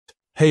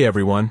Hey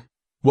everyone,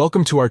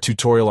 welcome to our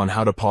tutorial on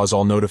how to pause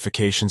all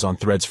notifications on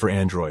Threads for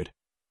Android.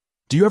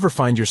 Do you ever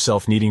find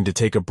yourself needing to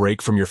take a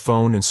break from your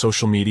phone and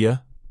social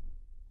media?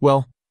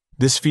 Well,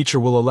 this feature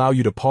will allow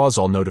you to pause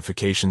all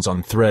notifications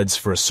on Threads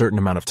for a certain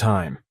amount of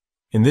time.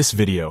 In this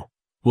video,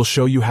 we'll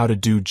show you how to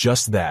do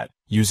just that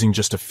using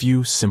just a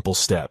few simple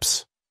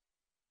steps.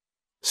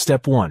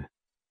 Step 1.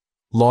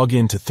 Log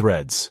in to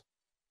Threads.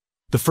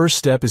 The first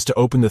step is to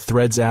open the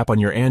Threads app on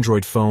your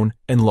Android phone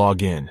and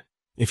log in.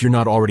 If you're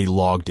not already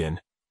logged in,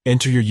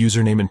 enter your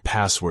username and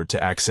password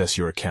to access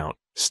your account.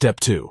 Step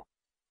 2.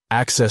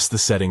 Access the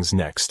settings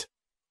next.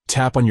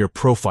 Tap on your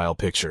profile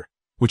picture,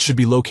 which should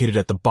be located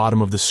at the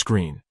bottom of the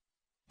screen.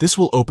 This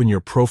will open your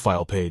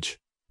profile page.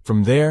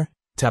 From there,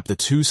 tap the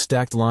two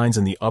stacked lines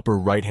in the upper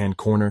right-hand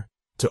corner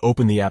to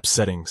open the app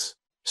settings.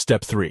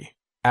 Step 3.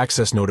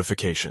 Access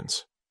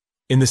notifications.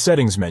 In the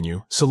settings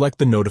menu, select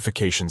the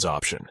notifications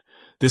option.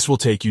 This will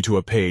take you to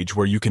a page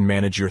where you can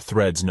manage your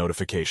Threads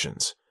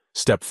notifications.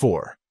 Step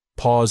 4.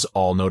 Pause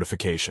all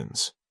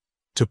notifications.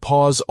 To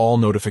pause all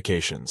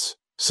notifications,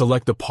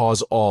 select the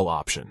Pause All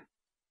option.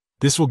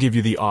 This will give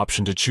you the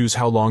option to choose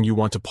how long you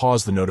want to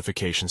pause the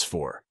notifications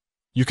for.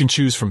 You can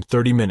choose from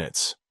 30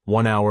 minutes,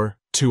 1 hour,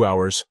 2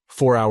 hours,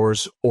 4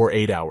 hours, or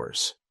 8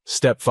 hours.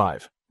 Step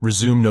 5.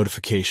 Resume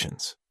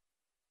notifications.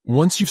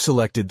 Once you've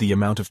selected the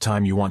amount of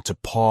time you want to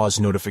pause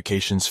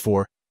notifications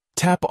for,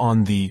 tap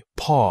on the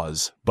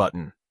Pause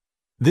button.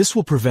 This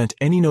will prevent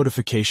any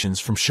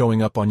notifications from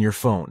showing up on your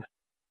phone.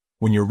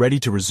 When you're ready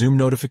to resume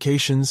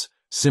notifications,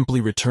 simply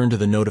return to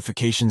the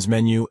Notifications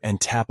menu and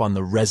tap on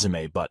the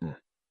Resume button.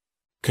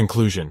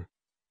 Conclusion.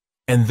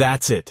 And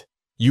that's it!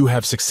 You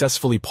have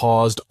successfully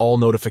paused all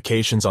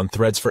notifications on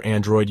Threads for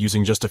Android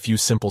using just a few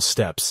simple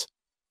steps.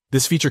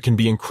 This feature can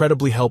be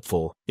incredibly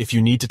helpful if you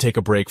need to take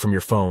a break from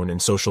your phone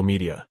and social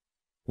media.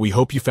 We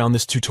hope you found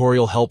this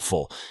tutorial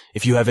helpful.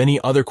 If you have any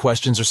other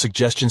questions or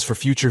suggestions for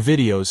future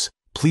videos,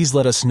 please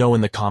let us know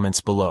in the comments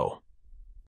below.